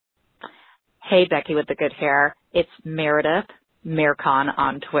Hey, Becky with the good hair. It's Meredith, Marecon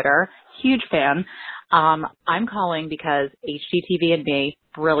on Twitter. Huge fan. I'm calling because HGTV and me,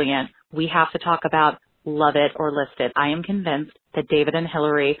 brilliant. We have to talk about Love It or List It. I am convinced that David and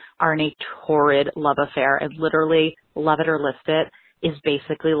Hillary are in a torrid love affair, and literally Love It or List It is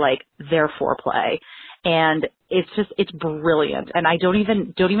basically like their foreplay. And it's brilliant. And I don't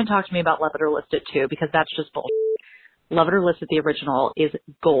even talk to me about Love It or List It too, because that's just bullshit. Love It or List It, the original, is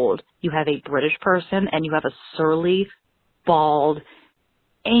gold. You have a British person and you have a surly, bald,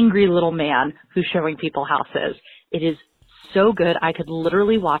 angry little man who's showing people houses. It is so good. I could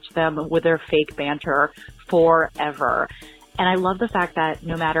literally watch them with their fake banter forever. And I love the fact that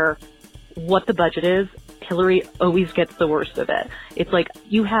no matter what the budget is, Hillary always gets the worst of it. It's like,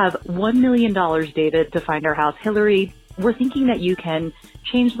 you have $1 million, David, to find our house. Hillary, we're thinking that you can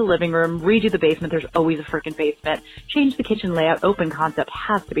change the living room, redo the basement. There's always a freaking basement. Change the kitchen layout. Open concept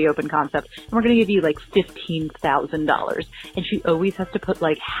has to be open concept. And we're going to give you like $15,000. And she always has to put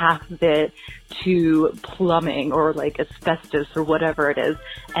like half of it to plumbing or like asbestos or whatever it is.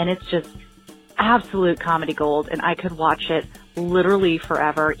 And it's just absolute comedy gold. And I could watch it literally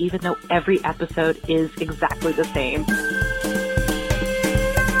forever, even though every episode is exactly the same.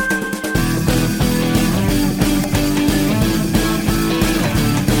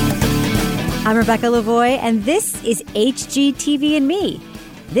 I'm Rebecca Lavoie, and this is HGTV and Me.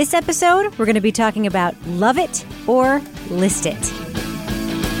 This episode, we're going to be talking about Love It or List It.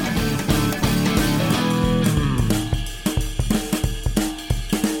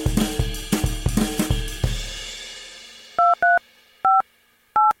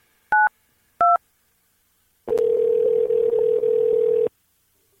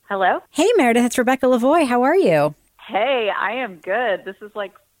 Hello? Hey, Meredith, it's Rebecca Lavoie. How are you? Hey, I am good. This is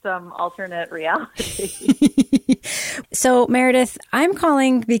like some alternate reality. So, Meredith, I'm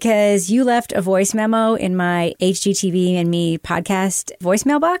calling because you left a voice memo in my HGTV and Me podcast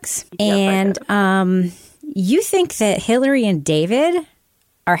voicemail box. Yes, and you think that Hillary and David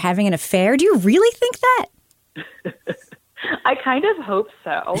are having an affair? Do you really think that? I kind of hope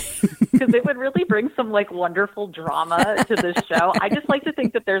so, because it would really bring some like wonderful drama to this show. I just like to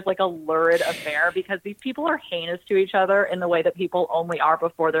think that there's like a lurid affair, because these people are heinous to each other in the way that people only are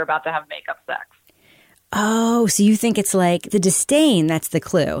before they're about to have makeup sex. Oh, so you think it's like the disdain that's the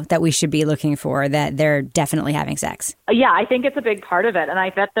clue that we should be looking for, that they're definitely having sex? Yeah, I think it's a big part of it. And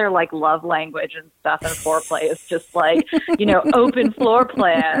I bet their like love language and stuff and foreplay is just like, open floor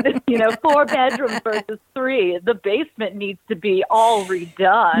plan, 4 bedrooms versus 3. The basement needs to be all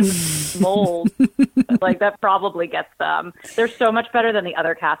redone, mold. Like that probably gets them. They're so much better than the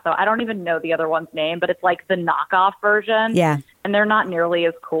other cast, though. I don't even know the other one's name, but it's like the knockoff version. Yeah. And they're not nearly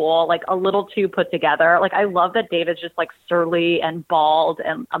as cool, like a little too put together. Like, I love that David's just like surly and bald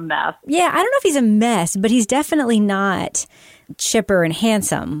and a mess. Yeah, I don't know if he's a mess, but he's definitely not chipper and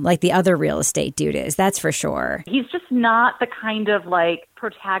handsome like the other real estate dude is. That's for sure. He's just not the kind of like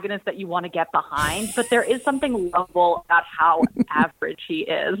protagonist that you want to get behind, but there is something lovable about how average he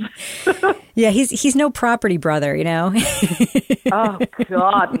is. Yeah, he's no property brother, Oh,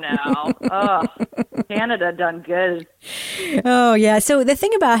 God, no. Oh, Canada done good. Oh, yeah. So the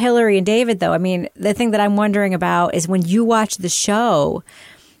thing about Hillary and David, though, I mean, the thing that I'm wondering about is when you watch the show,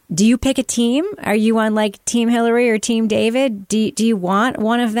 do you pick a team? Are you on like Team Hillary or Team David? Do you want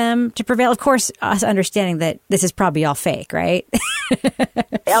one of them to prevail? Of course, us understanding that this is probably all fake, right?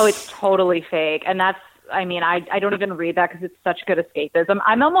 Oh, it's totally fake. And I don't even read that because it's such good escapism.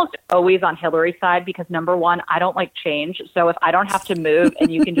 I'm almost always on Hillary's side because, number one, I don't like change. So if I don't have to move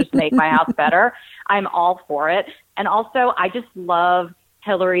and you can just make my house better, I'm all for it. And also, I just love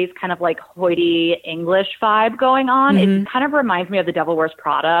Hillary's kind of like hoity English vibe going on. Mm-hmm. It kind of reminds me of The Devil Wears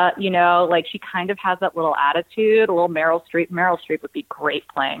Prada, like she kind of has that little attitude, a little Meryl Streep. Meryl Streep would be great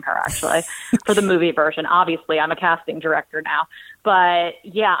playing her, actually, for the movie version. Obviously, I'm a casting director now. But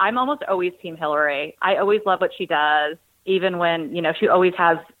yeah, I'm almost always Team Hillary. I always love what she does. Even when, she always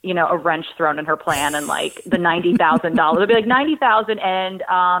has, a wrench thrown in her plan and like the $90,000. It'll be like $90,000 and,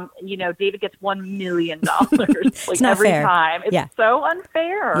 David gets $1 million like every fair. Time. It's so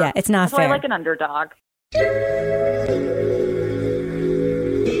unfair. Yeah, it's not That's fair. why I like an underdog.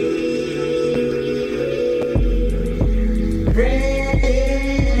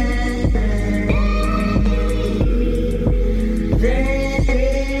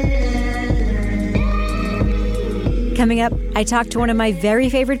 Coming up, I talked to one of my very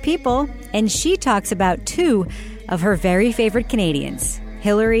favorite people, and she talks about 2 of her very favorite Canadians,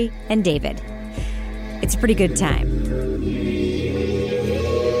 Hillary and David. It's a pretty good time.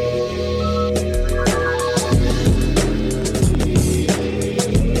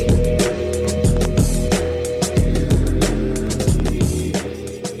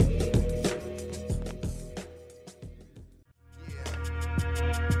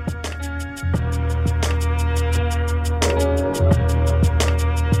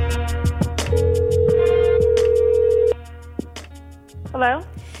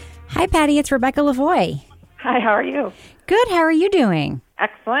 Patty. It's Rebecca Lavoie. Hi, how are you? Good. How are you doing?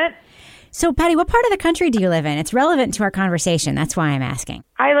 Excellent. So, Patty, what part of the country do you live in? It's relevant to our conversation. That's why I'm asking.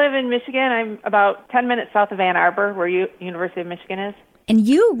 I live in Michigan. I'm about 10 minutes south of Ann Arbor, where University of Michigan is. And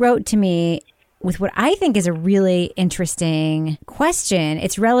you wrote to me with what I think is a really interesting question.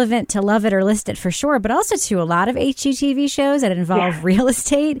 It's relevant to Love It or List It for sure, but also to a lot of HGTV shows that involve real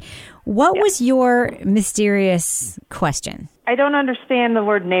estate. What was your mysterious question? I don't understand the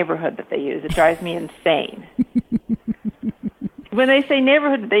word neighborhood that they use. It drives me insane. When they say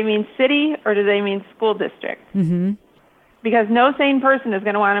neighborhood, do they mean city or do they mean school district? Mm-hmm. Because no sane person is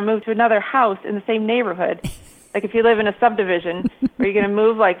going to want to move to another house in the same neighborhood. Like if you live in a subdivision, are you going to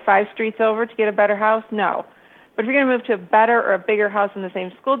move like 5 streets over to get a better house? No. But if you're going to move to a better or a bigger house in the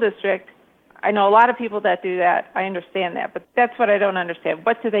same school district, I know a lot of people that do that. I understand that. But that's what I don't understand.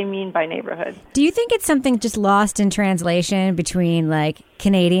 What do they mean by neighborhood? Do you think it's something just lost in translation between like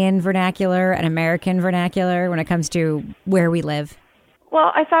Canadian vernacular and American vernacular when it comes to where we live?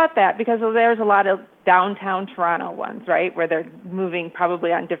 Well, I thought that because there's a lot of downtown Toronto ones, right, where they're moving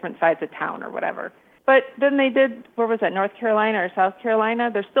probably on different sides of town or whatever. But then they did, where was that, North Carolina or South Carolina?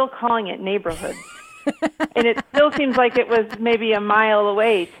 They're still calling it neighborhoods. And it still seems like it was maybe a mile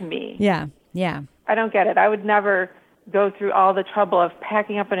away to me. Yeah. I don't get it. I would never go through all the trouble of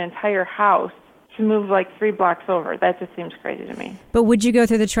packing up an entire house to move like 3 blocks over. That just seems crazy to me. But would you go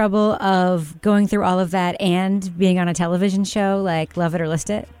through the trouble of going through all of that and being on a television show like Love It or List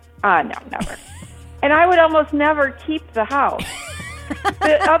It? No, never. And I would almost never keep the house.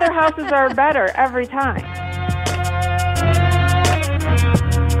 The other houses are better every time.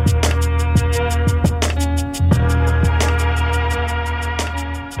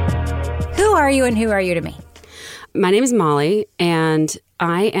 Who are you and who are you to me? My name is Molly, and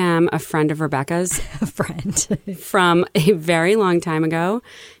I am a friend of Rebecca's. A friend. From a very long time ago.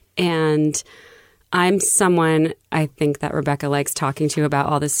 And I'm someone I think that Rebecca likes talking to about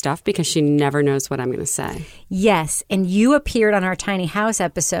all this stuff because she never knows what I'm going to say. Yes. And you appeared on our tiny house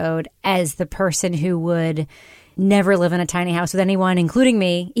episode as the person who would never live in a tiny house with anyone, including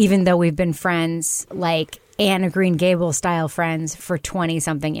me, even though we've been friends like Anne of Green Gables style friends for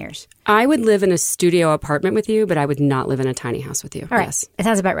 20-something years. I would live in a studio apartment with you, but I would not live in a tiny house with you. All right. Yes. It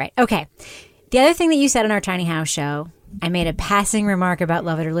sounds about right. Okay. The other thing that you said on our tiny house show, I made a passing remark about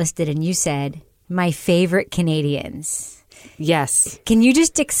Love It or List It, and you said, my favorite Canadians. Yes. Can you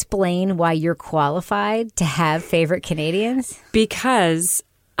just explain why you're qualified to have favorite Canadians? Because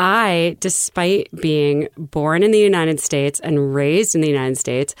I, despite being born in the United States and raised in the United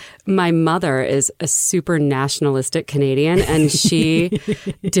States, my mother is a super nationalistic Canadian, and she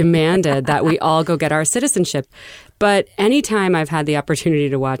demanded that we all go get our citizenship. But anytime I've had the opportunity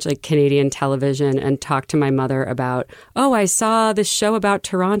to watch like Canadian television and talk to my mother about, oh, I saw this show about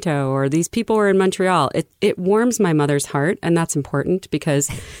Toronto or these people were in Montreal, it warms my mother's heart. And that's important because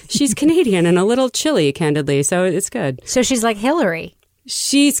she's Canadian and a little chilly, candidly. So it's good. So she's like Hillary.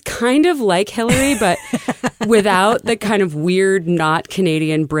 She's kind of like Hillary, but without the kind of weird, not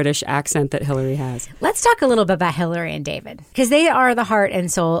Canadian British accent that Hillary has. Let's talk a little bit about Hillary and David, because they are the heart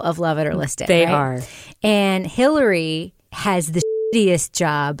and soul of Love It or List It. They right? are. And Hillary has the shittiest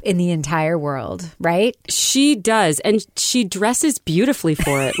job in the entire world, right? She does. And she dresses beautifully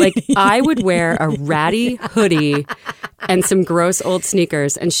for it. Like, I would wear a ratty hoodie and some gross old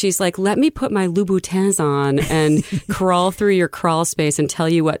sneakers. And she's like, let me put my Louboutins on and crawl through your crawl space and tell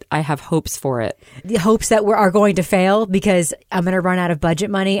you what I have hopes for it. The hopes that are going to fail because I'm going to run out of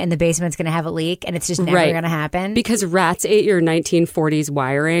budget money and the basement's going to have a leak and it's just never going to happen. Because rats ate your 1940s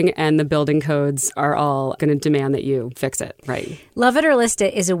wiring and the building codes are all going to demand that you fix it. Right. Love It or List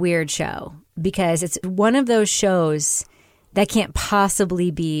It is a weird show because it's one of those shows that can't possibly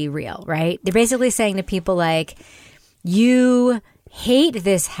be real, right? They're basically saying to people like, you hate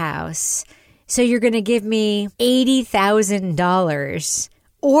this house, so you're going to give me $80,000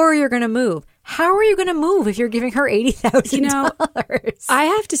 or you're going to move. How are you going to move if you're giving her $80,000? You know, I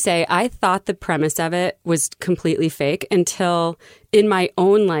have to say, I thought the premise of it was completely fake until in my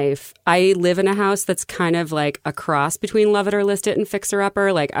own life, I live in a house that's kind of like a cross between Love It or List It and Fixer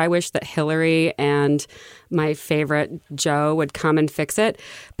Upper. Like, I wish that Hillary and my favorite Joe would come and fix it.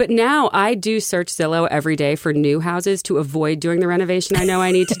 But now I do search Zillow every day for new houses to avoid doing the renovation I know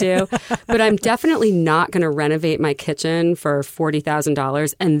I need to do. But I'm definitely not going to renovate my kitchen for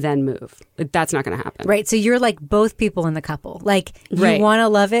 $40,000 and then move. That's not going to happen. Right. So you're like both people in the couple. Like, you want to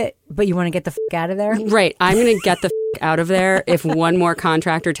love it, but you want to get the out of there? Right. I'm going to get the out of there if one more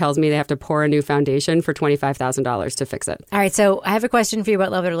contractor tells me they have to pour a new foundation for $25,000 to fix it. All right. So I have a question for you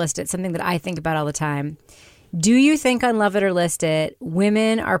about Love It or List It, something that I think about all the time. Do you think on Love It or List It,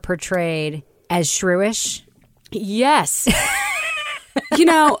 women are portrayed as shrewish? Yes. You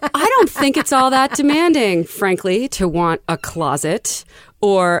know, I don't think it's all that demanding, frankly, to want a closet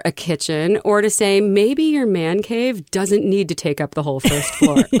or a kitchen, or to say maybe your man cave doesn't need to take up the whole first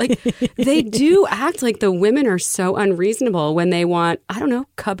floor. Like, they do act like the women are so unreasonable when they want, I don't know,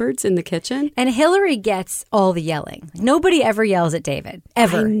 cupboards in the kitchen. And Hillary gets all the yelling. Nobody ever yells at David,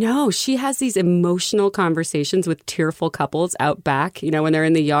 ever. I know. She has these emotional conversations with tearful couples out back, you know, when they're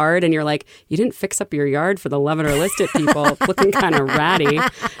in the yard and you're like, you didn't fix up your yard for the Love It or List It people, looking kind of ratty.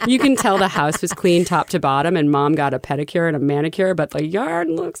 You can tell the house was clean top to bottom and mom got a pedicure and a manicure, but the yard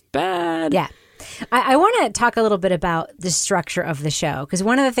looks bad. Yeah. I want to talk a little bit about the structure of the show, because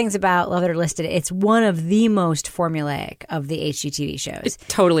one of the things about Love It or List It, it's one of the most formulaic of the HGTV shows. It's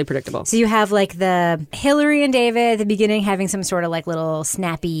totally predictable. So you have like the Hillary and David at the beginning having some sort of like little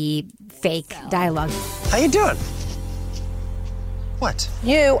snappy fake dialogue. How you doing? What?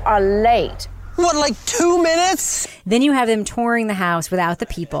 You are late. What, like 2 minutes? Then you have them touring the house without the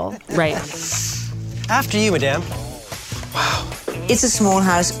people. Right. After you, madame. It's a small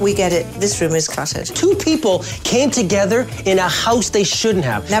house. We get it. This room is cluttered. 2 people came together in a house they shouldn't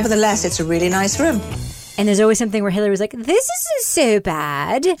have. Nevertheless, it's a really nice room. And there's always something where Hillary was like, this isn't so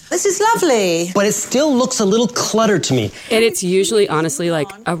bad. This is lovely. But it still looks a little cluttered to me. And it's usually, honestly, like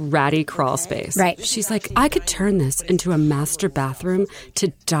a ratty crawl space. Right. She's like, I could turn this into a master bathroom to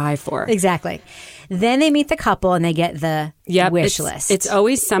die for. Exactly. Then they meet the couple and they get the wish list. It's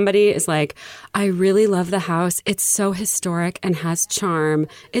always somebody is like, I really love the house. It's so historic and has charm.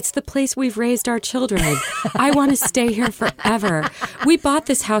 It's the place we've raised our children. I want to stay here forever. We bought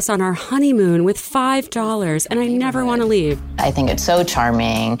this house on our honeymoon with $5 and I never want to leave. I think it's so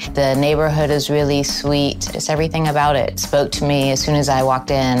charming. The neighborhood is really sweet. Just everything about it spoke to me. As soon as I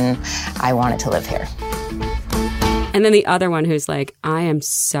walked in, I wanted to live here. And then the other one who's like, I am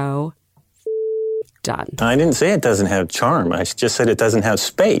so done. I didn't say it doesn't have charm. I just said it doesn't have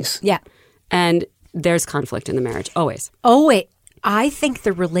space. Yeah. And there's conflict in the marriage, always. Oh, wait. I think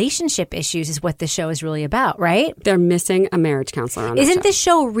the relationship issues is what the show is really about, right? They're missing a marriage counselor on the show. Isn't this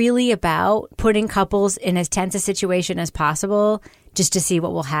show really about putting couples in as tense a situation as possible just to see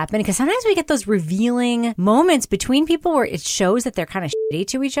what will happen? Because sometimes we get those revealing moments between people where it shows that they're kind of shitty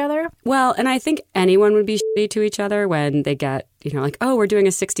to each other. Well, and I think anyone would be shitty to each other when they get, you know, like, oh, we're doing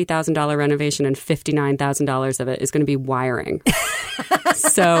a $60,000 renovation and $59,000 of it is going to be wiring.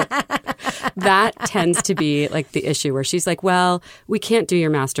 So that tends to be like the issue where she's like, well, we can't do your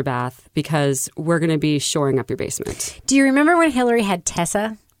master bath because we're going to be shoring up your basement. Do you remember when Hillary had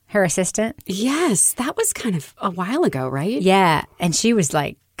Tessa, her assistant? Yes, that was kind of a while ago, right? Yeah, and she was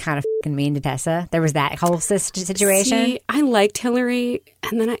like kind of fucking mean to Tessa. There was that whole situation. See, I liked Hillary,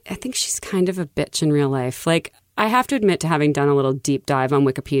 and then I think she's kind of a bitch in real life. Like, I have to admit to having done a little deep dive on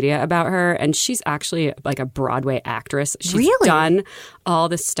Wikipedia about her, and she's actually like a Broadway actress. She's really done all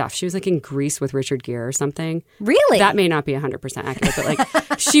this stuff. She was like in Grease with Richard Gere or something. Really? That may not be 100% accurate, but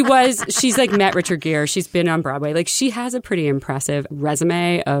like she's like met Richard Gere. She's been on Broadway. Like, she has a pretty impressive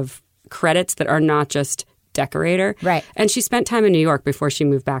resume of credits that are not just decorator. Right. And she spent time in New York before she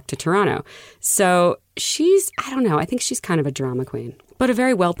moved back to Toronto. So she's, I don't know, I think she's kind of a drama queen, but a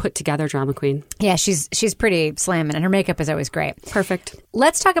very well put together drama queen. Yeah, she's pretty slamming, and her makeup is always great. Perfect.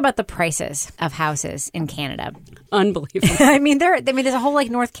 Let's talk about the prices of houses in Canada. Unbelievable. I mean, there's a whole like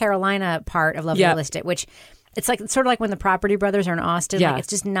North Carolina part of Love It or List It, which it's like sort of like when the Property Brothers are in Austin. Yeah. Like, it's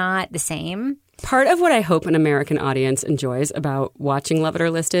just not the same. Part of what I hope an American audience enjoys about watching Love It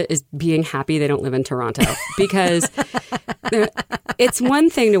or List It is being happy they don't live in Toronto. Because it's one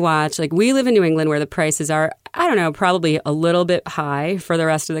thing to watch. Like, we live in New England where the prices are, I don't know, probably a little bit high for the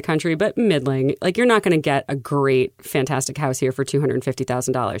rest of the country, but middling. Like, you're not going to get a great, fantastic house here for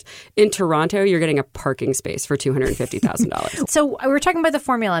 $250,000. In Toronto, you're getting a parking space for $250,000. So we were talking about the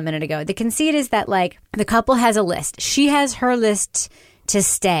formula a minute ago. The conceit is that, like, the couple has a list. She has her list to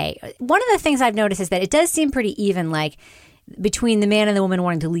stay. One of the things I've noticed is that it does seem pretty even, like, between the man and the woman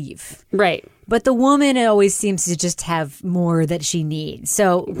wanting to leave. Right. But the woman always seems to just have more that she needs.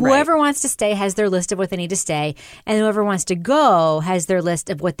 So whoever wants to stay has their list of what they need to stay, and whoever wants to go has their list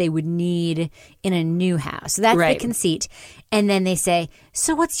of what they would need in a new house. So that's the conceit. And then they say,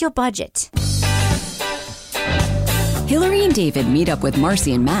 so what's your budget? Hillary and David meet up with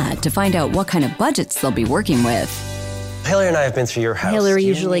Marcy and Matt to find out what kind of budgets they'll be working with. Hillary and I have been through your house. Hillary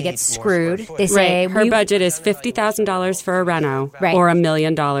usually gets screwed. They say her budget is $50,000 for a reno or $1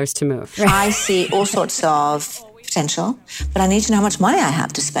 million to move. I see all sorts of potential, but I need to know how much money I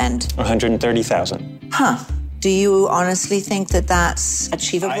have to spend. $130,000. Huh. Do you honestly think that that's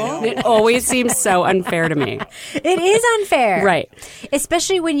achievable? It always seems so unfair to me. It is unfair. Right.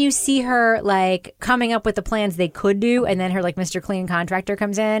 Especially when you see her like coming up with the plans they could do, and then her like Mr. Clean contractor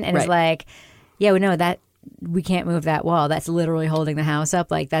comes in and is like, yeah, we know that we can't move that wall. That's literally holding the house up.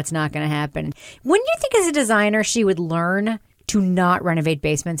 Like, that's not going to happen. Wouldn't you think as a designer she would learn to not renovate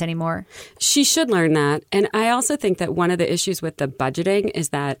basements anymore? She should learn that. And I also think that one of the issues with the budgeting is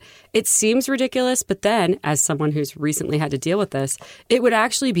that it seems ridiculous, but then as someone who's recently had to deal with this, it would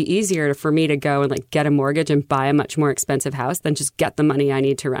actually be easier for me to go and like get a mortgage and buy a much more expensive house than just get the money I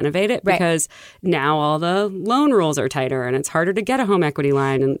need to renovate it, because now all the loan rules are tighter and it's harder to get a home equity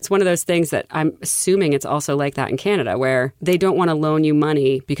line. And it's one of those things that I'm assuming it's also like that in Canada, where they don't want to loan you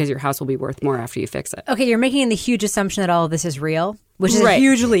money because your house will be worth more after you fix it. Okay, you're making the huge assumption that all of this is real, which is a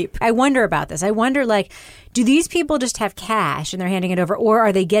huge leap. I wonder about this. I wonder, like, do these people just have cash and they're handing it over, or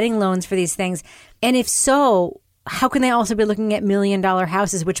are they getting loans for these things? And if so, how can they also be looking at $1 million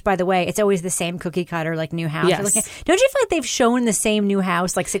houses, which, by the way, it's always the same cookie cutter, like, new house. Yes. Don't you feel like they've shown the same new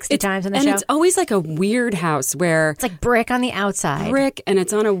house like 60 times on the show? And it's always like a weird house where it's like brick on the outside. Brick, and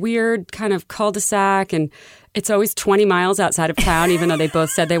it's on a weird kind of cul-de-sac, and it's always 20 miles outside of town, even though they both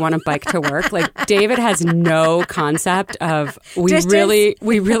said they want to bike to work. Like, David has no concept of, we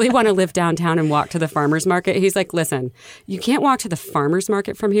really want to live downtown and walk to the farmer's market. He's like, listen, you can't walk to the farmer's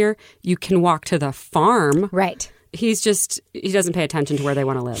market from here. You can walk to the farm. Right. He doesn't pay attention to where they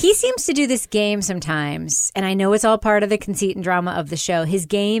want to live. He seems to do this game sometimes, and I know it's all part of the conceit and drama of the show. His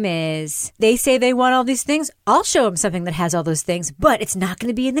game is, they say they want all these things. I'll show them something that has all those things, but it's not going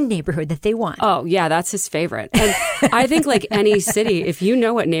to be in the neighborhood that they want. Oh, yeah, that's his favorite. And I think like any city, if you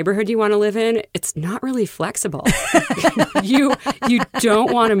know what neighborhood you want to live in, it's not really flexible. You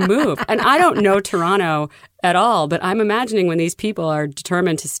don't want to move. And I don't know Toronto at all, but I'm imagining when these people are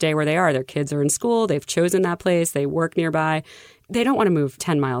determined to stay where they are, their kids are in school, they've chosen that place, they work nearby, they don't want to move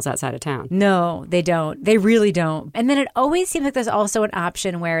 10 miles outside of town. No, they don't. They really don't. And then it always seems like there's also an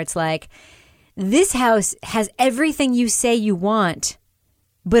option where it's like, this house has everything you say you want,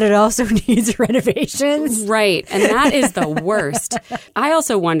 but it also needs renovations. Right. And that is the worst. I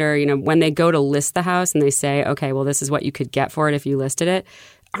also wonder, when they go to list the house and they say, okay, well, this is what you could get for it if you listed it,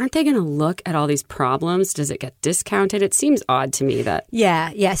 aren't they going to look at all these problems? Does it get discounted? It seems odd to me that...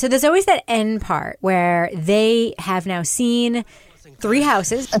 Yeah. So there's always that end part where they have now seen 3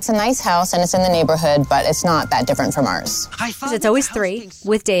 houses. It's a nice house and it's in the neighborhood, but it's not that different from ours. It's always 3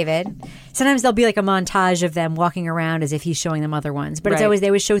 with David. Sometimes there'll be like a montage of them walking around as if he's showing them other ones. But it's always, they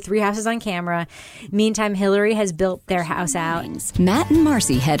always show 3 houses on camera. Meantime, Hillary has built their house out. Matt and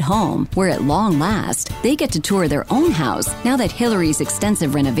Marcy head home, where at long last, they get to tour their own house now that Hillary's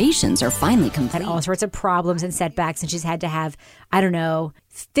extensive renovations are finally complete. Had all sorts of problems and setbacks, and she's had to have,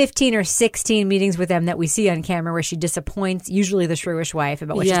 15 or 16 meetings with them that we see on camera where she disappoints usually the shrewish wife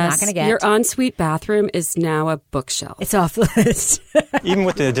about what she's not going to get. Your ensuite bathroom is now a bookshelf. It's off the list. Even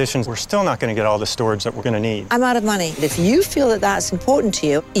with the additions, we're still not going to get all the storage that we're going to need. I'm out of money. If you feel that that's important to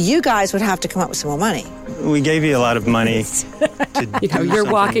you, you guys would have to come up with some more money. We gave you a lot of money.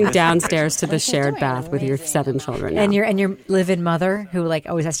 You're walking downstairs to the shared bath with your 7 children now. And your live-in mother who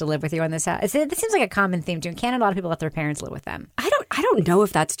always has to live with you in this house. It seems like a common theme too. In Canada, a lot of people let their parents live with them. I don't know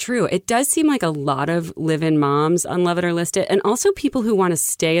if that's true. It does seem like a lot of live-in moms on Love It or List It, and also people who want to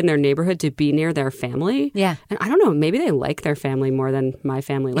stay in their neighborhood to be near their family. Yeah. And I don't know, maybe they like their family more than my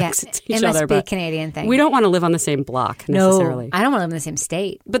family likes each other. But Canadian thing. We don't want to live on the same block necessarily. No, I don't want to live in the same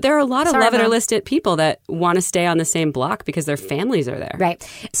state. But there are a lot of Love It or List It people that want to stay on the same block because their families are there.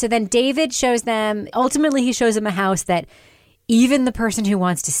 Right. So then David shows them, ultimately he shows them a house that even the person who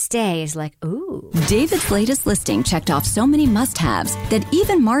wants to stay is like, ooh. David's latest listing checked off so many must-haves that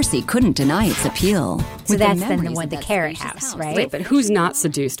even Marcy couldn't deny its appeal. So that's then the carrot house, right? Right, but who's not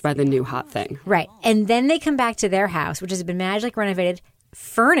seduced by the new hot thing? Right. And then they come back to their house, which has been magically renovated,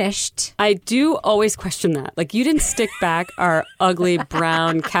 furnished. I do always question that. Like, you didn't stick back our ugly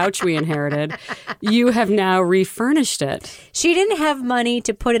brown couch we inherited. You have now refurnished it. She didn't have money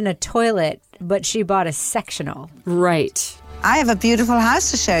to put in a toilet, but she bought a sectional. Right. I have a beautiful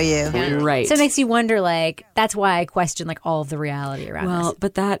house to show you. Right. So it makes you wonder, that's why I question, all of the reality around this. Well,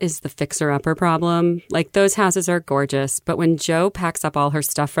 but that is the fixer-upper problem. Those houses are gorgeous, but when Jo packs up all her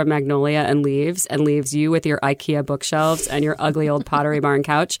stuff from Magnolia and leaves you with your IKEA bookshelves and your ugly old Pottery Barn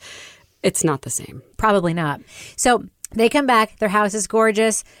couch, it's not the same. Probably not. So they come back. Their house is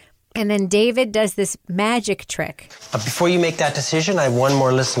gorgeous. And then David does this magic trick. Before you make that decision, I have one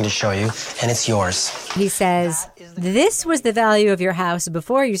more listing to show you, and it's yours. He says, this was the value of your house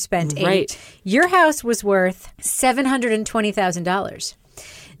before you spent $8. Right. Your house was worth $720,000.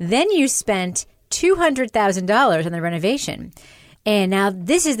 Then you spent $200,000 on the renovation. And now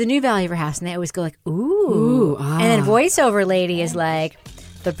this is the new value of her house. And they always go like, ooh. And then voiceover lady is like,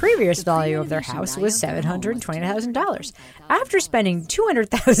 the previous value of their house was $720,000. After spending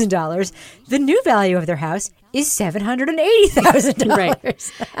 $200,000, the new value of their house is $780,000.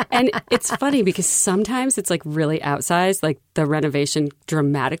 Right. And it's funny because sometimes it's like really outsized, like the renovation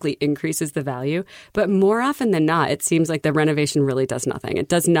dramatically increases the value. But more often than not, it seems like the renovation really does nothing. It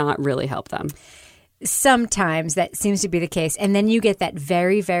does not really help them. Sometimes that seems to be the case. And then you get that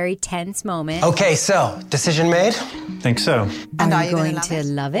very, very tense moment. Okay, so, decision made? Think so. And Are you going to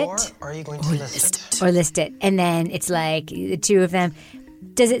love it? Or are you going to list it? Or list it. And then it's like the two of them.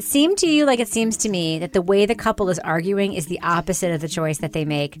 Does it seem to you like it seems to me that the way the couple is arguing is the opposite of the choice that they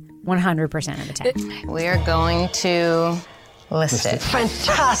make 100% of the time? We are going to list it.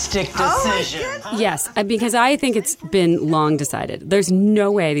 Fantastic decision. Yes, because I think it's been long decided. There's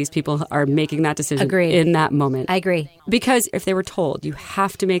no way these people are making that decision in that moment. I agree. Because if they were told you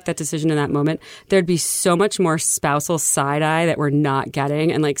have to make that decision in that moment, there'd be so much more spousal side eye that we're not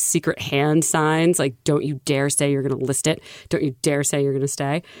getting and like secret hand signs like don't you dare say you're going to list it. Don't you dare say you're going to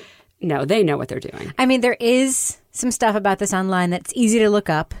stay. No, they know what they're doing. I mean, there is some stuff about this online that's easy to look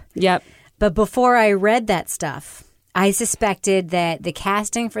up. Yep. But before I read that stuff, I suspected that the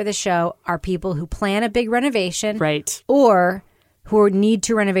casting for the show are people who plan a big renovation. Right. Or who need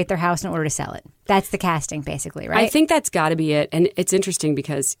to renovate their house in order to sell it. That's the casting, basically, right? I think that's got to be it. And it's interesting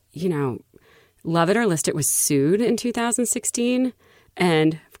because, you know, Love It or List It was sued in 2016.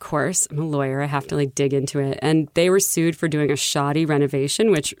 And of course, I'm a lawyer. I have to like dig into it. And they were sued for doing a shoddy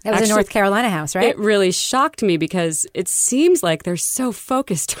renovation, which that was a North Carolina house, right? It really shocked me because it seems like they're so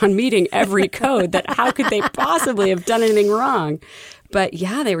focused on meeting every code that how could they possibly have done anything wrong? But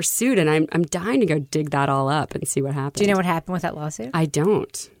yeah, they were sued, and I'm dying to go dig that all up and see what happened. Do you know what happened with that lawsuit? I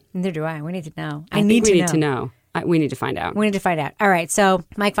don't. Neither do I. We need to know. We need to know. We need to find out. We need to find out. All right. So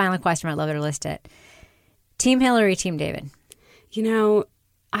my final question about Love It or List It. Team Hillary, Team David. You know,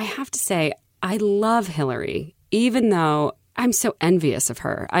 I have to say, I love Hillary, even though I'm so envious of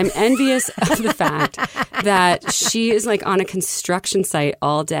her. I'm envious of the fact that she is like on a construction site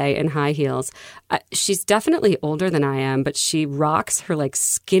all day in high heels. She's definitely older than I am, but she rocks her like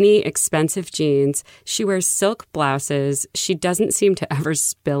skinny, expensive jeans. She wears silk blouses. She doesn't seem to ever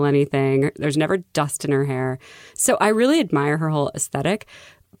spill anything. There's never dust in her hair. So I really admire her whole aesthetic.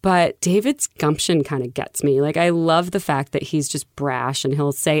 But David's gumption kind of gets me. Like, I love the fact that he's just brash and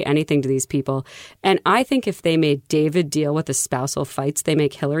he'll say anything to these people. And I think if they made David deal with the spousal fights they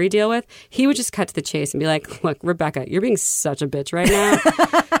make Hillary deal with, he would just cut to the chase and be like, look, Rebecca, you're being such a bitch right now.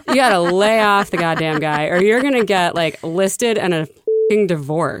 You got to lay off the goddamn guy or you're going to get, like, listed and a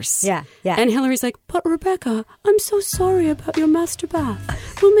divorce. Yeah. And Hillary's like, but Rebecca, I'm so sorry about your master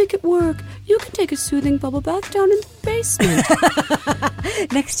bath. We'll make it work. You can take a soothing bubble bath down in the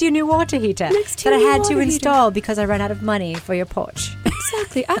basement. Next to your new water heater that I had to install because I ran out of money for your porch.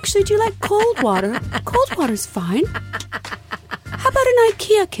 Exactly. Actually, do you like cold water? Cold water's fine. How about an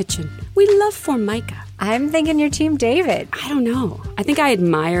IKEA kitchen? We love Formica. I'm thinking you're Team David. I don't know. I think I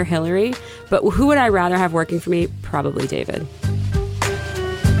admire Hillary, but who would I rather have working for me? Probably David.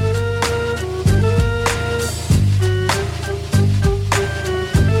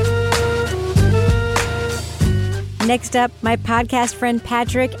 Next up, my podcast friend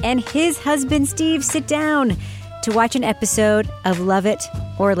Patrick and his husband Steve sit down to watch an episode of Love It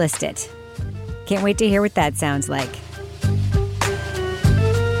or List It. Can't wait to hear what that sounds like.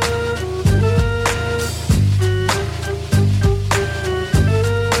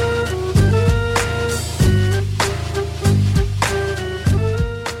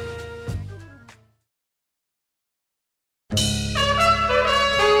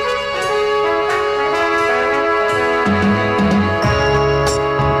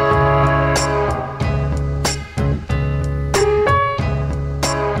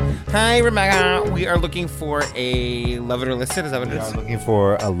 Hi, Rebecca. We are looking for a Love It or List It. Is that what it is? We are looking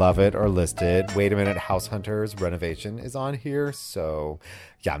for a Love It or List It. Wait a minute. House Hunters renovation is on here. So,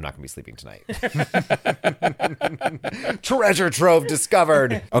 yeah, I'm not going to be sleeping tonight. Treasure trove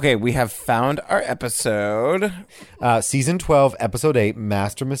discovered. Okay, we have found our episode. Season 12, Episode 8,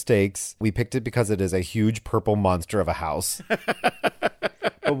 Master Mistakes. We picked it because it is a huge purple monster of a house.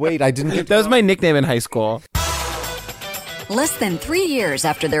 But wait, I didn't get That was my nickname in high school. Less than 3 years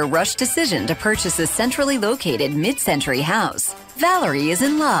after their rushed decision to purchase a centrally located mid-century house, Valerie is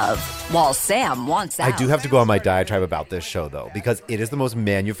in love, while Sam wants out. I do have to go on my diatribe about this show, though, because it is the most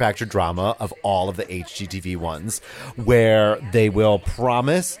manufactured drama of all of the HGTV ones, where they will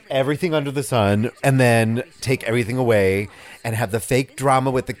promise everything under the sun and then take everything away and have the fake drama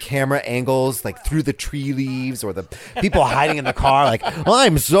with the camera angles, like through the tree leaves or the people hiding in the car, like,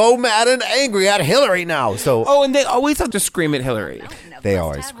 I'm so mad and angry at Hillary now. So, oh, and they always have to scream at Hillary. They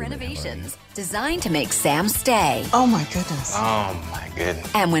always scream at Renovations Hillary. designed to make Sam stay. Oh my goodness. Oh, my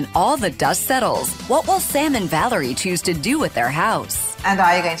goodness. And when all the dust settles, what will Sam and Valerie choose to do with their house? And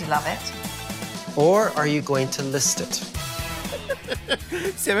are you going to love it? Or are you going to list it?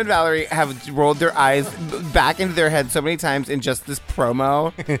 Sam and Valerie have rolled their eyes back into their head so many times in just this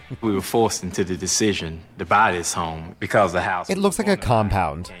promo. We were forced into the decision to buy this home because the house... It looks like a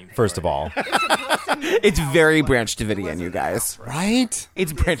compound, first of all. It's very Branch Davidian, you guys. Right?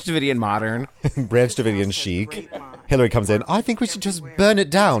 It's Branch Davidian modern. Branch Davidian chic. Hillary comes in, I think we should just burn it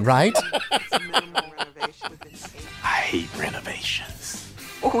down, right? I hate renovations.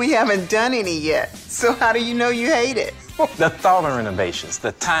 We haven't done any yet, so how do you know you hate it? The thought of renovations,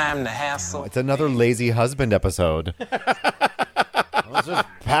 the time, the hassle. It's another lazy husband episode. Let's just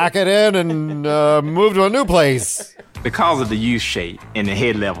pack it in and move to a new place. Because of the U-shape and the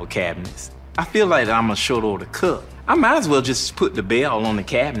head-level cabinets, I feel like I'm a short-order cook. I might as well just put the bell on the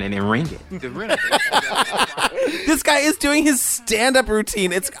cabinet and ring it. This guy is doing his stand-up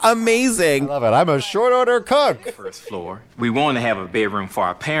routine. It's amazing. I love it. I'm a short-order cook. First floor. We want to have a bedroom for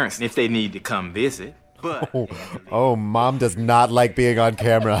our parents if they need to come visit. But oh, Mom does not like being on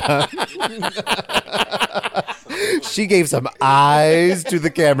camera. She gave some eyes to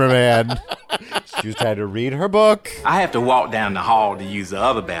the cameraman. She was trying to read her book. I have to walk down the hall to use the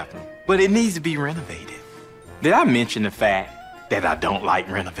other bathroom, but it needs to be renovated. Did I mention the fact that I don't like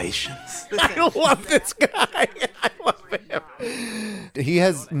renovations? I love this guy. I love him. He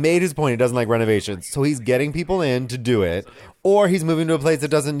has made his point. He doesn't like renovations. So he's getting people in to do it, or he's moving to a place that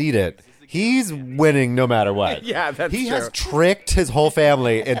doesn't need it. He's winning no matter what. Yeah, that's He true. has tricked his whole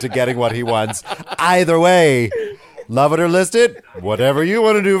family into getting what he wants. Either way, love it or list it, whatever you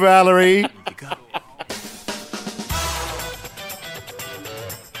want to do, Valerie.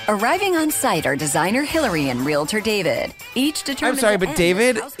 Arriving on site are designer Hillary and realtor David. Each determined. I'm sorry, to but end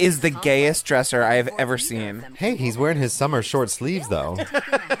David this house is the gayest dresser I have ever seen. Hey, he's wearing his summer short sleeves, though.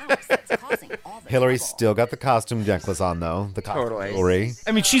 Hillary's still got the costume necklace on, though. The costume Totally. jewelry.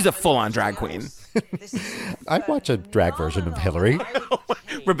 I mean, she's a full-on drag queen. I'd watch a drag version of Hillary.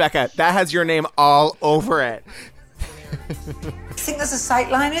 Rebecca, that has your name all over it. Think there's a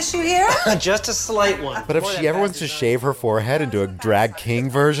sightline issue here? Just a slight one. But if she ever wants to shave her forehead and do a drag king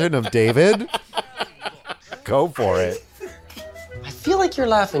version of David, go for it. I feel like you're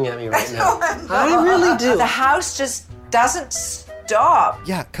laughing at me right now. I really do. The house just doesn't stop.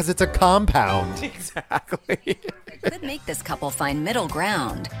 Yeah, because it's a compound. Exactly. could make this couple find middle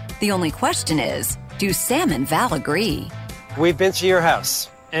ground. The only question is, do Sam and Val agree? We've been to your house,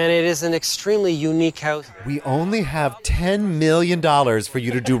 and it is an extremely unique house. We only have $10 million for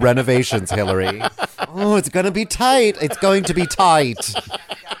you to do renovations, Hillary. Oh, it's going to be tight. It's going to be tight.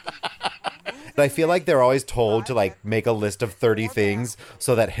 I feel like they're always told to like make a list of 30 things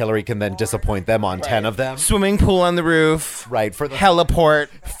so that Hillary can then disappoint them on 10 of them. Swimming pool on the roof. Right. For the heliport.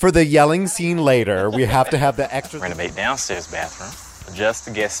 For the yelling scene later, we have to have the extra. Renovate downstairs bathroom. Adjust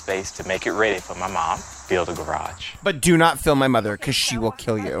the guest space to make it ready for my mom. Build a garage. But do not film my mother because she will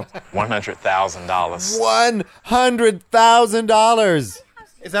kill you. $100,000. $100,000.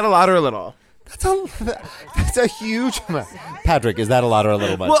 Is that a lot or a little? That's a huge amount. Patrick, is that a lot or a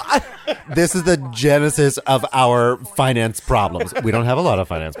little much? Well, This is the genesis of our finance problems. We don't have a lot of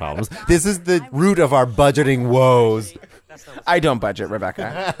finance problems. This is the root of our budgeting woes. I don't budget,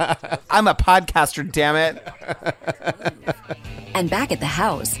 Rebecca. I'm a podcaster, damn it. And back at the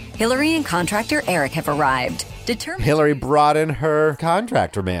house, Hillary and contractor Eric have arrived. Determined. Hillary brought in her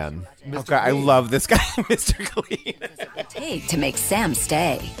contractor man. Okay, I love this guy, Mr. Clean. Take to make Sam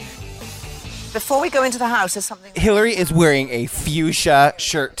stay. Before we go into the house, there's something. Hillary is wearing a fuchsia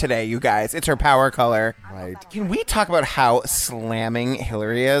shirt today, you guys. It's her power color. Right. Can we talk about how slamming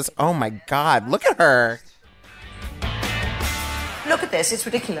Hillary is? Oh my God, look at her. Look at this, it's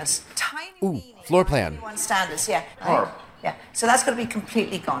ridiculous. Tiny. Ooh, floor plan. One standards, yeah. Right? Yeah. So that's going to be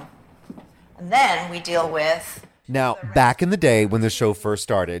completely gone. And then we deal with. Now, back in the day when the show first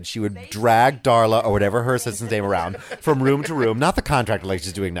started, she would drag Darla, or whatever her assistant's name, around from room to room. Not the contractor like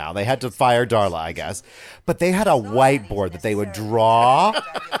she's doing now. They had to fire Darla, I guess. But they had a whiteboard that they would draw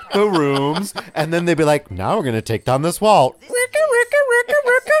the rooms, and then they'd be like, now we're going to take down this wall.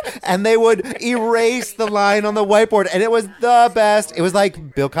 and they would erase the line on the whiteboard, and it was the best. It was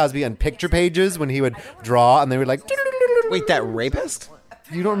like Bill Cosby on Picture Pages when he would draw, and they would like... Wait, that rapist?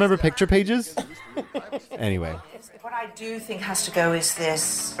 You don't remember Picture Pages? Anyway. What I do think has to go is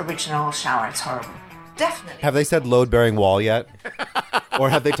this original shower. It's horrible. Definitely. Have they said load-bearing wall yet? Or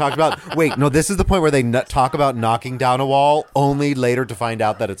have they talked about... Wait, no, this is the point where they talk about knocking down a wall, only later to find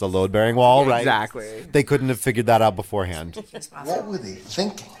out that it's a load-bearing wall, right? Exactly. They couldn't have figured that out beforehand. What were they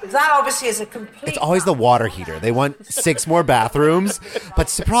thinking? That obviously is a complete... It's always the water heater. They want 6 more bathrooms, but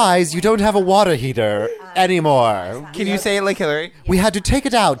surprise, you don't have a water heater anymore. Can you say it like Hillary? We had to take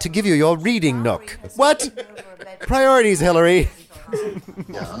it out to give you your reading nook. What? Priorities, Hillary.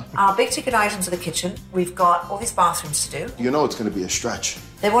 Our big ticket items are the kitchen. We've got all these bathrooms to do. You know it's going to be a stretch.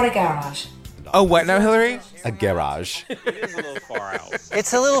 They want a garage. Oh, what now, Hillary? A garage.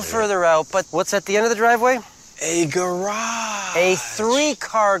 It's a little further out, but what's at the end of the driveway? A garage. A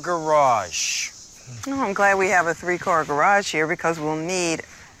 3-car garage. Oh, I'm glad we have a 3-car garage here because we'll need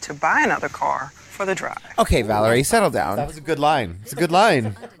to buy another car for the drive. Okay, Valerie, settle down. That was a good line. It's a good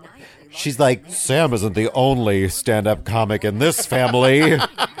line. She's like, Sam isn't the only stand-up comic in this family.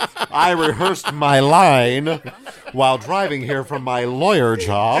 I rehearsed my line while driving here from my lawyer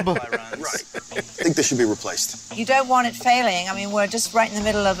job. Right. I think they should be replaced. You don't want it failing. I mean, we're just right in the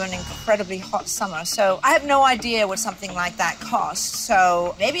middle of an incredibly hot summer, so I have no idea what something like that costs.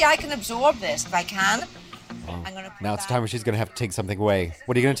 So maybe I can absorb this if I can. Now it's time where she's going to have to take something away.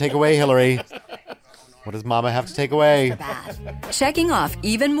 What are you going to take away, Hillary? What does Mama have to take away? Checking off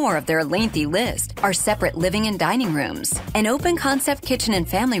even more of their lengthy list are separate living and dining rooms, an open concept kitchen and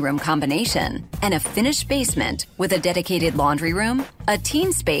family room combination, and a finished basement with a dedicated laundry room, a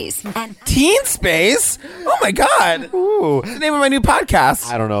teen space, and... Teen space? Oh my God. Ooh. It's the name of my new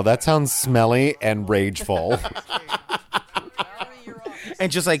podcast. I don't know. That sounds smelly and rageful. And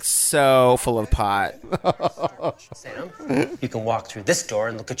just like so full of pot. Sam, you can walk through this door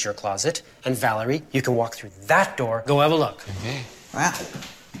and look at your closet. And Valerie, you can walk through that door. Go have a look. Okay. Wow.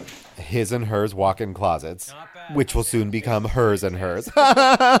 His and hers walk-in closets, which will soon become hers and hers.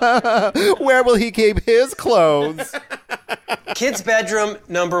 Where will he keep his clothes? Kid's bedroom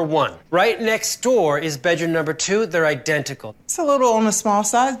number 1. Right next door is bedroom number 2. They're identical. It's a little on the small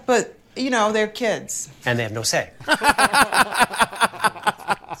side, but, you know, they're kids. And they have no say.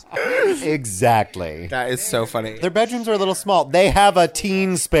 Exactly. That is so funny. Their bedrooms are a little small. They have a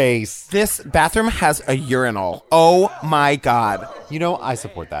teen space. This bathroom has a urinal. Oh my God. You know, I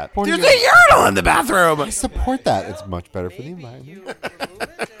support that. There's a urinal in the bathroom. I support that. It's much better for the environment.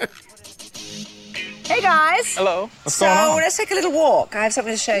 Hey guys. Hello. What's going on? Let's take a little walk. I have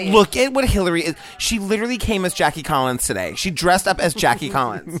something to show you. Look at what Hillary is. She literally came as Jackie Collins today. She dressed up as Jackie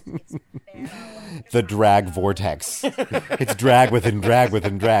Collins. The drag vortex. It's drag within drag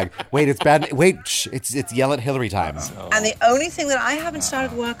within drag. Wait, it's bad. Wait, shh, it's yell at Hillary time. And the only thing that I haven't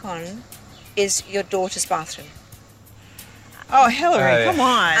started work on is your daughter's bathroom. Oh, Hillary, come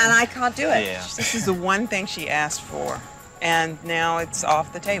on. And I can't do it. Yeah. This is the one thing she asked for, and now it's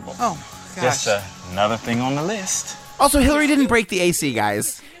off the table. Oh, gosh. Just another thing on the list. Also, Hillary didn't break the AC,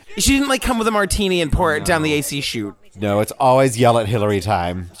 guys. She didn't like come with a martini and pour it down the AC chute. No, it's always yell at Hillary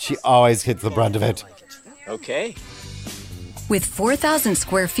time. She always gets the brunt of it. Okay. With 4,000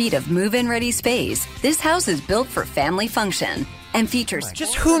 square feet of move-in ready space, this house is built for family function and features...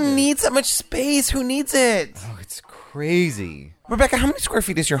 Just who needs that much space? Who needs it? Oh, it's crazy. Rebecca, how many square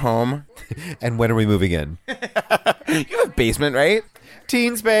feet is your home? And when are we moving in? You have a basement, right?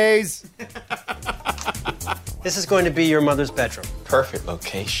 Teen space. This is going to be your mother's bedroom. Perfect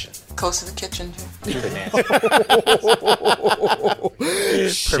location. Close to the kitchen, too.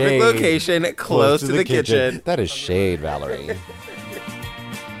 Perfect location, close to the kitchen. That is shade, Valerie.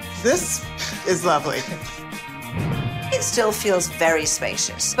 This is lovely. It still feels very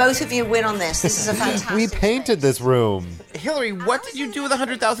spacious. Both of you win on this. This is a fantastic... We painted this room. Hillary, what did you do with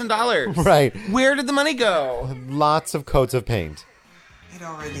 $100,000? Right. Where did the money go? Lots of coats of paint. It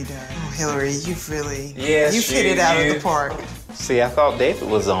already does. Oh, Hillary, you've really... Yes, you've hit it out of the park. See, I thought David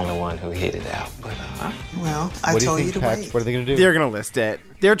was the only one who hit it out, but well, I told you to wait. What are they going to do? They're going to list it.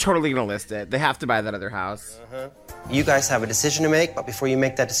 They're totally going to list it. They have to buy that other house. You guys have a decision to make, but before you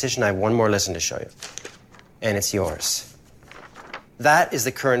make that decision, I have one more lesson to show you. And it's yours. That is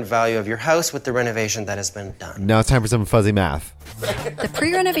the current value of your house with the renovation that has been done. Now it's time for some fuzzy math. The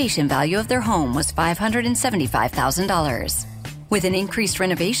pre-renovation value of their home was $575,000. With an increased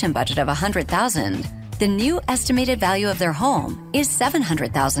renovation budget of $100,000, the new estimated value of their home is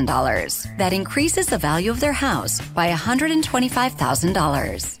 $700,000. That increases the value of their house by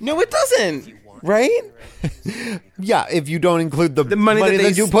 $125,000. No, it doesn't. Right? Yeah, if you don't include the money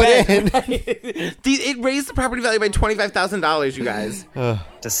that you put in. It raised the property value by $25,000, you guys.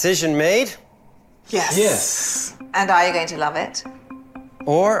 Decision made? Yes. And are you going to love it?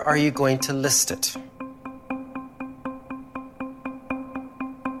 Or are you going to list it?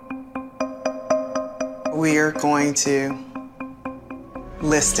 We are going to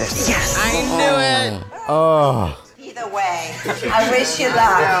list it. Yes. I knew it. Oh. Either way, I wish you luck.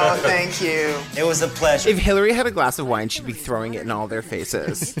 Oh, thank you. It was a pleasure. If Hillary had a glass of wine, she'd be throwing it in all their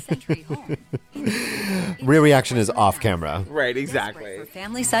faces. Real reaction is off camera. Right, exactly. For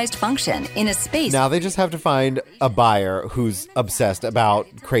family-sized function in a space. Now they just have to find a buyer who's obsessed about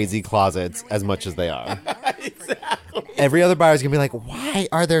crazy closets as much as they are. Exactly. Every other buyer's gonna be like, why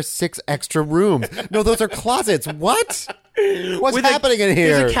are there 6 extra rooms? No, those are closets. What? What's happening in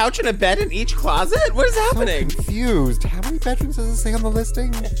here? There's a couch and a bed in each closet? What is happening? I'm confused. How many bedrooms does it say on the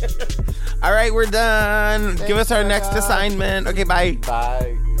listing? All right, we're done. Give us our next assignment. Okay, bye.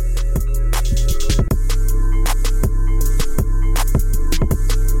 Bye.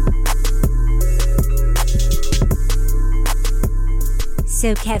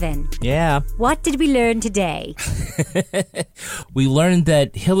 So, Kevin. Yeah. What did we learn today? We learned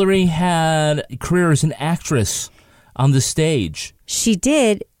that Hillary had a career as an actress on the stage. She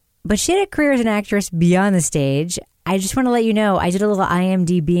did, but she had a career as an actress beyond the stage. I just want to let you know, I did a little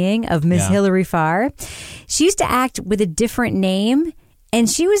IMDbing of Miss Hillary Farr. She used to act with a different name, and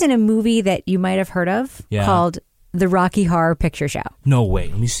she was in a movie that you might have heard of called The Rocky Horror Picture Show. No way.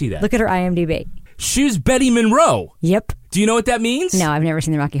 Let me see that. Look at her IMDb. She was Betty Monroe. Yep. Do you know what that means? No, I've never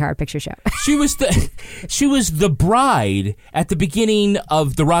seen the Rocky Horror Picture Show. She was the bride at the beginning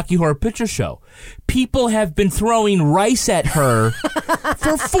of the Rocky Horror Picture Show. People have been throwing rice at her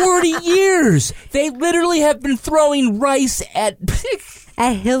for 40 years. They literally have been throwing rice at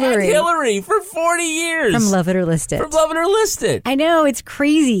Hillary for 40 years. From Love It or List It. From Love It or List It. I know, it's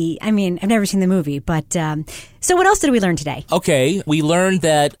crazy. I mean, I've never seen the movie, but so what else did we learn today? Okay, we learned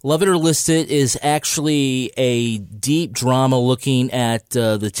that Love It or List It is actually a deep drama looking at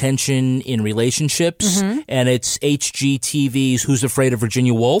the tension in relationships, and it's HGTV's Who's Afraid of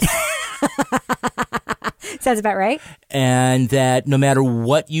Virginia Woolf. Sounds about right. And that no matter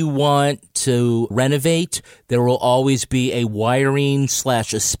what you want to renovate, there will always be a wiring /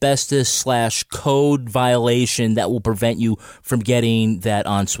 asbestos / code violation that will prevent you from getting that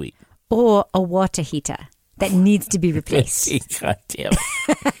ensuite. Or a water heater that needs to be replaced. God damn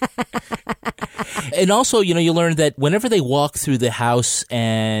it. And also, you learn that whenever they walk through the house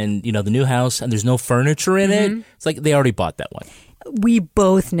and, the new house and there's no furniture in it, it's like they already bought that one. We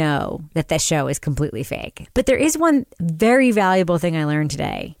both know that that show is completely fake. But there is one very valuable thing I learned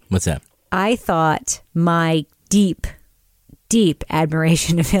today. What's that? I thought my deep, deep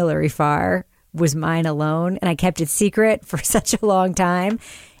admiration of Hillary Farr was mine alone, and I kept it secret for such a long time.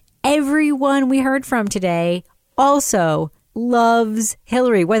 Everyone we heard from today also loves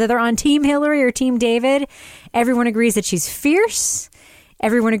Hillary, whether they're on Team Hillary or Team David. Everyone agrees that she's fierce.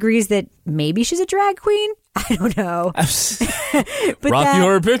 Everyone agrees that maybe she's a drag queen. I don't know. Rocky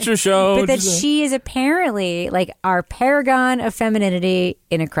Horror Picture Show. But that she is apparently like our paragon of femininity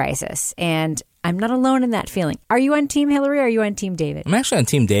in a crisis. And I'm not alone in that feeling. Are you on Team Hillary or are you on Team David? I'm actually on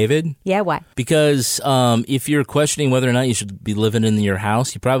Team David. Yeah, why? Because if you're questioning whether or not you should be living in your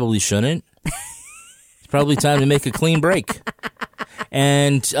house, you probably shouldn't. It's probably time to make a clean break.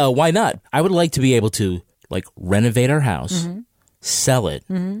 And why not? I would like to be able to renovate our house, sell it,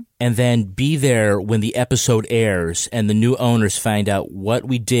 and then be there when the episode airs and the new owners find out what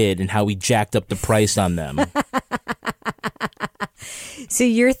we did and how we jacked up the price on them. So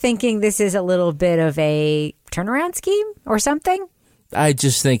you're thinking this is a little bit of a turnaround scheme or something? I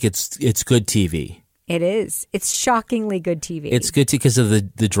just think it's good TV. It is. It's shockingly good TV. It's good because of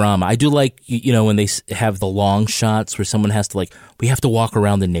the drama. I do like, when they have the long shots where someone has to we have to walk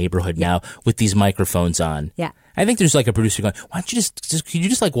around the neighborhood now with these microphones on. Yeah. I think there's a producer going, why don't you could you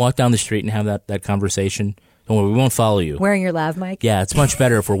just walk down the street and have that conversation? Don't worry, we won't follow you. Wearing your lav mic? Yeah, it's much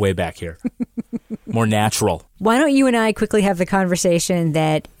better if we're way back here. More natural. Why don't you and I quickly have the conversation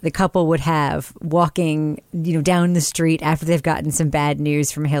that the couple would have walking, down the street after they've gotten some bad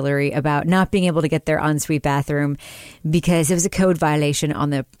news from Hillary about not being able to get their ensuite bathroom because it was a code violation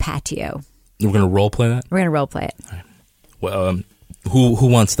on the patio. We're going to role play that? We're going to role play it. All right. Well, who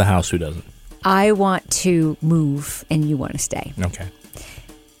wants the house? Who doesn't? I want to move and you want to stay. Okay.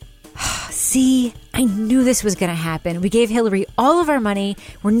 See, I knew this was going to happen. We gave Hillary all of our money.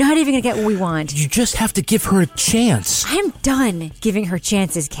 We're not even going to get what we want. You just have to give her a chance. I'm done giving her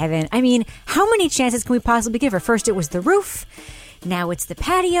chances, Kevin. I mean, how many chances can we possibly give her? First, it was the roof. Now it's the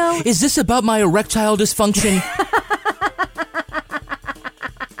patio. Is this about my erectile dysfunction?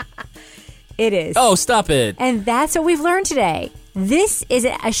 It is. Oh, stop it. And that's what we've learned today. This is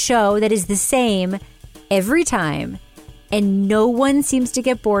a show that is the same every time, and no one seems to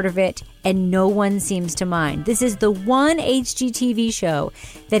get bored of it, and no one seems to mind. This is the one HGTV show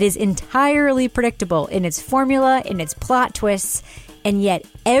that is entirely predictable in its formula, in its plot twists, and yet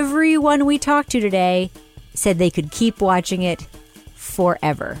everyone we talked to today said they could keep watching it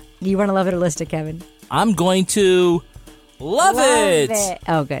forever. Do you want to love it or list it, Kevin? I'm going to love it.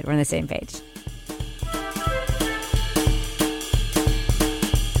 Oh, good. We're on the same page.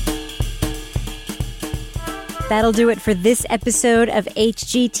 That'll do it for this episode of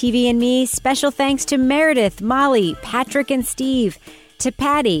HGTV and Me. Special thanks to Meredith, Molly, Patrick, and Steve, to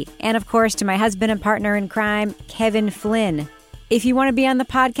Patty, and of course to my husband and partner in crime, Kevin Flynn. If you want to be on the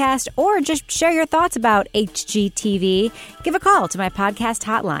podcast or just share your thoughts about HGTV, give a call to my podcast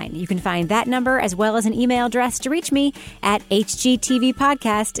hotline. You can find that number as well as an email address to reach me at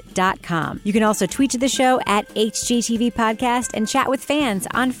hgtvpodcast.com. You can also tweet to the show at HGTV Podcast and chat with fans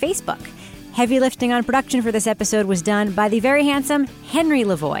on Facebook. Heavy lifting on production for this episode was done by the very handsome Henry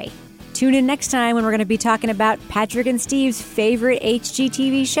Lavoie. Tune in next time when we're going to be talking about Patrick and Steve's favorite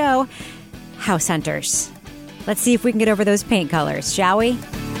HGTV show, House Hunters. Let's see if we can get over those paint colors, shall we?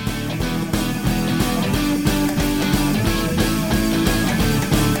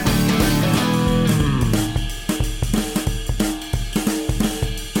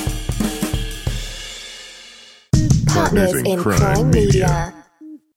 Partners in Crime Media.